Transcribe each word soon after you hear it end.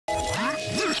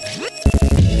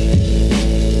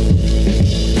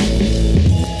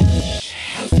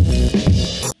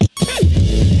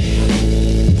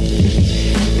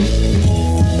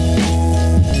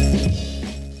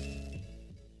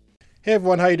Hey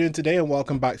everyone, how you doing today and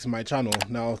welcome back to my channel.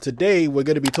 Now today we're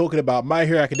going to be talking about My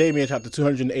Hero Academia Chapter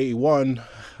 281.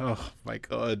 Oh my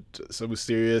god, some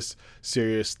serious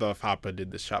stuff happened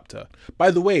in this chapter.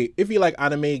 By the way, if you like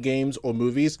anime, games or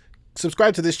movies,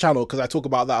 subscribe to this channel because I talk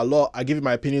about that a lot. I give you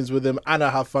my opinions with them and I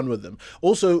have fun with them.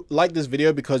 Also, like this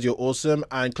video because you're awesome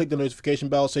and click the notification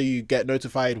bell so you get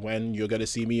notified when you're going to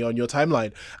see me on your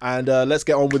timeline. And let's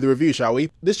get on with the review, shall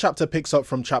we? This chapter picks up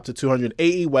from chapter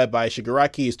 280, whereby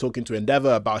Shigaraki is talking to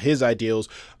Endeavor about his ideals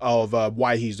of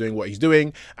why he's doing what he's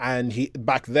doing. And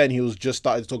back then he was just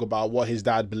starting to talk about what his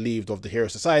dad believed of the Hero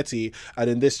Society. And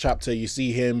in this chapter you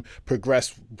see him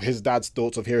progress his dad's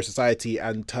thoughts of Hero Society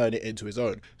and turn it into his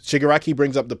own. Shigaraki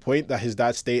brings up the point that his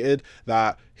dad stated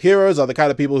that heroes are the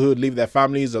kind of people who would leave their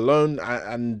families alone,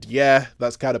 and yeah,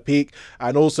 that's kind of peak.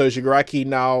 And also Shigaraki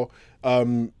now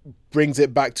brings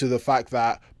it back to the fact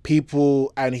that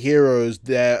people and heroes,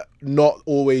 they're not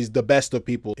always the best of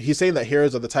people. He's saying that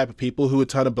heroes are the type of people who would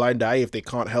turn a blind eye if they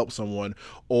can't help someone,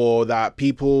 or that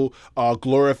people are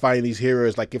glorifying these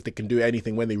heroes like if they can do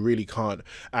anything when they really can't.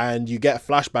 And you get a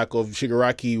flashback of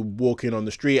Shigaraki walking on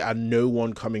the street and no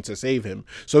one coming to save him.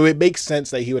 So it makes sense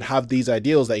that he would have these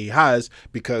ideals that he has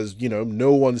because, you know,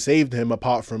 no one saved him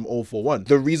apart from All for One.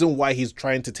 The reason why he's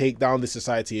trying to take down this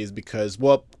society is because,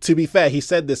 well, to be fair, he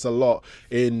said this a lot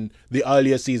in the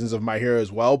earlier seasons of My Hero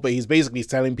as well, but he's basically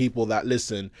telling people that,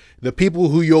 listen, the people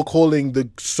who you're calling the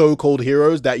so-called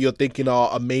heroes that you're thinking are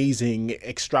amazing,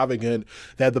 extravagant,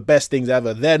 they're the best things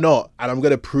ever, they're not, and I'm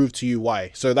going to prove to you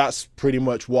why. So that's pretty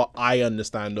much what I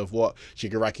understand of what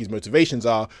Shigaraki's motivations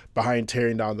are behind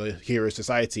tearing down the Hero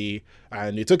Society.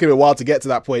 And it took him a while to get to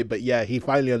that point, but yeah, he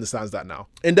finally understands that now.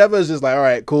 Endeavor's just like, all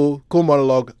right, cool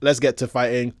monologue, let's get to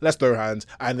fighting, let's throw hands,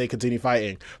 and they continue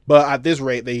fighting. But at this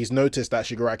rate, he's noticed that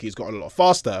Shigaraki's gotten a lot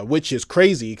faster, which is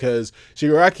crazy because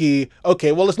Shigaraki,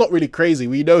 okay, well, it's not really crazy.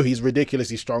 We know he's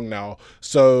ridiculously strong now,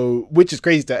 so, which is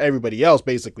crazy to everybody else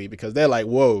basically, because they're like,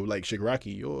 whoa, like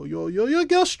Shigaraki,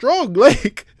 you're strong,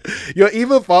 like you're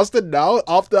even faster now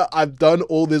after I've done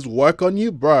all this work on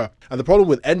you, bruh. And the problem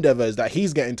with Endeavor is that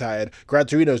he's getting tired. Gran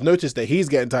Torino's noticed that he's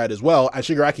getting tired as well, and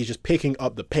Shigaraki's just picking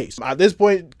up the pace. At this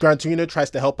point, Gran Torino tries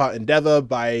to help out Endeavor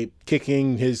by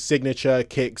kicking his signature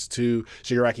kicks to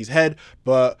Shigaraki's head,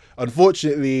 but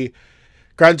unfortunately,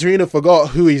 Gran Torino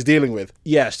forgot who he's dealing with.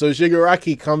 Yeah, so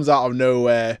Shigaraki comes out of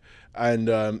nowhere, and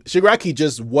Shigaraki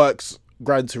just works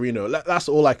Gran Torino. That's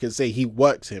all I can say. He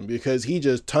works him because he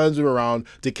just turns him around,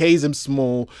 decays him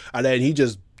small, and then he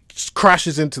just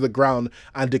crashes into the ground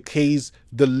and decays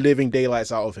the living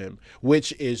daylights out of him,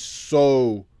 which is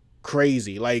so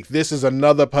crazy. Like, this is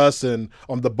another person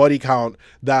on the body count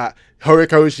that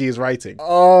Horikoshi is writing.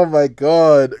 Oh my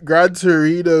god, Gran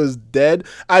Torino's dead.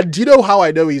 And do you know how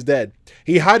I know he's dead?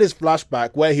 He had his flashback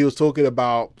where he was talking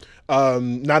about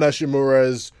Nana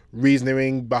Shimura's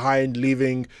reasoning behind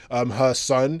leaving her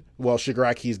son, well,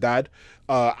 Shigaraki's dad,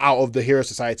 out of the Hero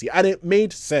Society, and it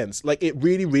made sense. Like, it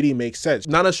really makes sense.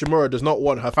 Nana Shimura does not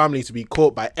want her family to be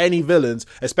caught by any villains,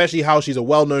 especially how she's a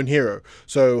well-known hero.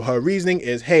 So her reasoning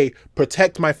is, hey,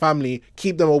 protect my family,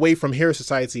 keep them away from Hero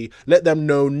Society, let them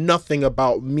know nothing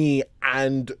about me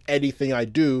and anything I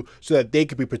do so that they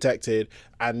could be protected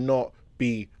and not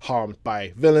be harmed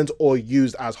by villains or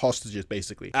used as hostages,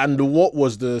 basically. And what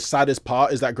was the saddest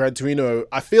part is that Gran Torino,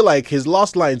 I feel like his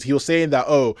last lines, he was saying that,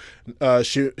 oh,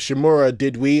 Shimura,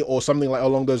 did we, or something like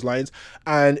along those lines,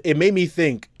 and it made me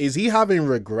think, is he having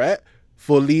regret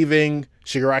for leaving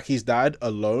Shigaraki's dad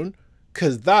alone?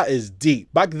 Because that is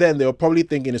deep. Back then, they were probably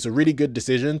thinking it's a really good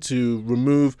decision to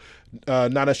remove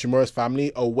Nana Shimura's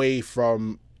family away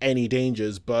from any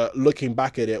dangers, but looking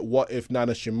back at it, what if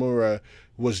Nana Shimura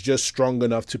was just strong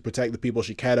enough to protect the people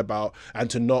she cared about and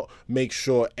to not make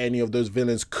sure any of those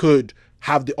villains could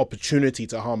have the opportunity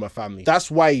to harm her family?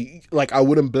 That's why, like, I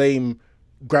wouldn't blame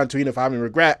Gran Torino for having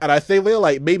regret, and I feel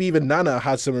like maybe even Nana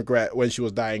had some regret when she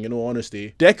was dying, in all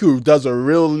honesty. Deku does a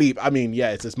real leap. I mean, yeah,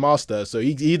 it's his master, so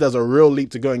he does a real leap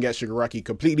to go and get Shigaraki.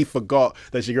 Completely forgot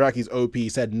that Shigaraki's OP. He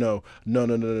said no,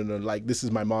 like, this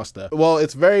is my master. Well,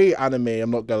 it's very anime,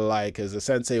 I'm not gonna lie, because the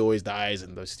sensei always dies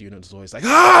and the students are always like,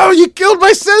 oh, you killed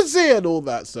my sensei and all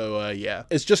that. So yeah,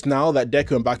 it's just now that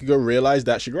Deku and Bakugo realize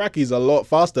that Shigaraki's a lot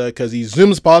faster because he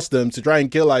zooms past them to try and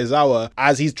kill Aizawa.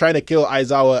 As he's trying to kill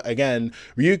Aizawa again,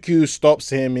 Ryukyu stops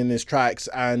him in his tracks,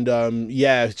 and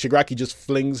yeah, Shigaraki just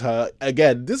flings her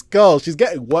again. This girl, she's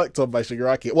getting worked on by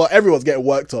Shigaraki. Well, everyone's getting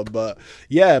worked on, but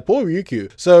yeah, poor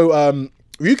Ryukyu. So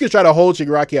Ryuko's trying to hold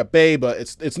Shigaraki at bay, but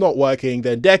it's not working.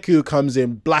 Then Deku comes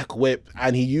in, Black Whip,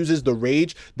 and he uses the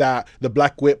rage that the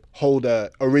Black Whip holder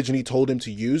originally told him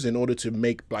to use in order to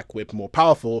make Black Whip more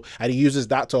powerful, and he uses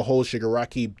that to hold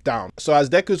Shigaraki down. So as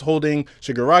Deku's holding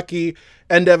Shigaraki,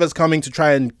 Endeavor's coming to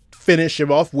try and finish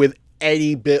him off with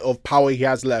any bit of power he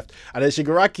has left, and then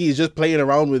Shigaraki is just playing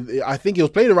around with, I think it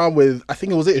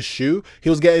was his shoe he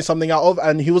was getting something out of,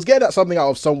 and he was getting that something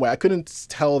out of somewhere. I couldn't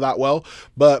tell that well,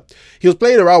 but he was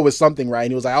playing around with something, right?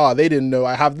 And he was like, oh, they didn't know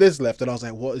I have this left. And I was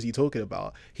like, what is he talking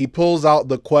about? He pulls out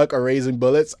the quirk erasing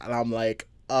bullets, and I'm like,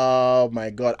 oh my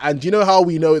god. And do you know how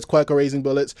we know it's quirk erasing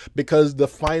bullets? Because the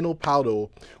final powder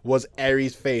was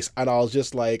Eri's face, and I was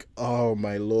just like, oh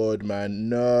my lord, man,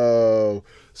 no.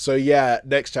 So yeah,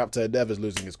 next chapter, Endeavor's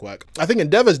losing his quirk. I think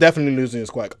Endeavor's definitely losing his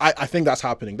quirk. I think that's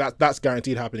happening. That's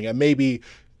guaranteed happening. And maybe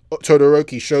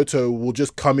Todoroki Shoto will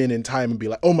just come in time and be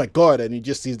like, oh my god, and he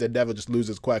just sees the Endeavor just lose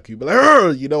his quirk. He'll be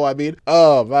like, you know what I mean?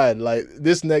 Oh man, like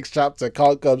this next chapter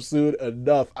can't come soon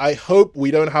enough. I hope we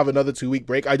don't have another 2-week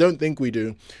break. I don't think we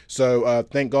do. So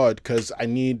thank God, because I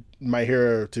need My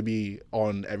Hero to be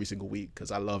on every single week because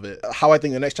I love it. How I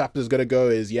think the next chapter is gonna go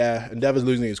is, yeah, Endeavor's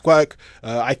losing his quirk.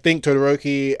 I think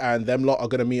Todoroki and them lot are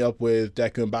gonna meet up with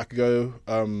Deku and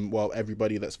Bakugo. Well,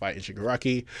 everybody that's fighting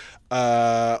Shigaraki.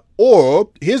 Or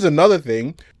here's another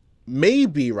thing,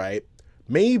 maybe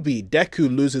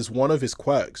Deku loses one of his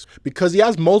quirks because he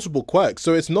has multiple quirks.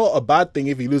 So it's not a bad thing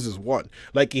if he loses one.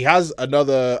 Like he has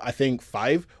another, I think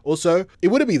 5 or so. It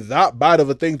wouldn't be that bad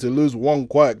of a thing to lose one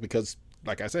quirk because,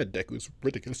 like I said, Deku's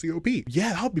ridiculously OP.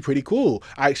 Yeah, that would be pretty cool,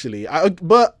 actually.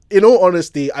 But in all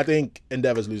honesty, I think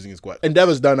Endeavor's losing his quirk.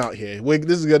 Endeavor's done out here.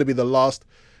 This is going to be the last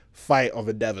fight of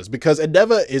Endeavor's because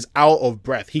Endeavor is out of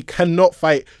breath. He cannot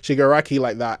fight Shigaraki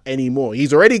like that anymore.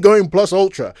 He's already going plus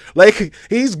ultra. Like,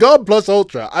 he's gone plus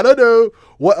ultra. I don't know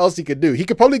what else he could do. He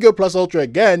could probably go plus ultra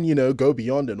again, you know, go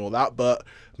beyond and all that, but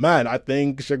man, I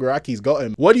think Shigaraki's got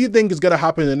him. What do you think is going to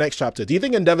happen in the next chapter? Do you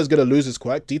think Endeavor's going to lose his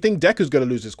quirk? Do you think Deku's going to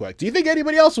lose his quirk? Do you think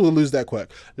anybody else will lose their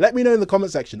quirk? Let me know in the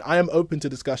comment section. I am open to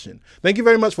discussion. Thank you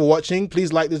very much for watching.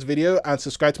 Please like this video and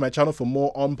subscribe to my channel for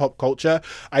more on pop culture.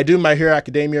 I do My Hero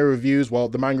Academia reviews, well,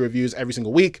 the manga reviews every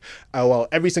single week. Well,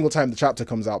 every single time the chapter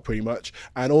comes out pretty much.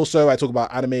 And also I talk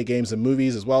about anime, games and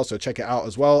movies as well, so check it out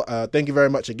as well. Thank you very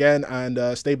much again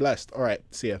and stay blessed. All right,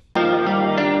 see ya.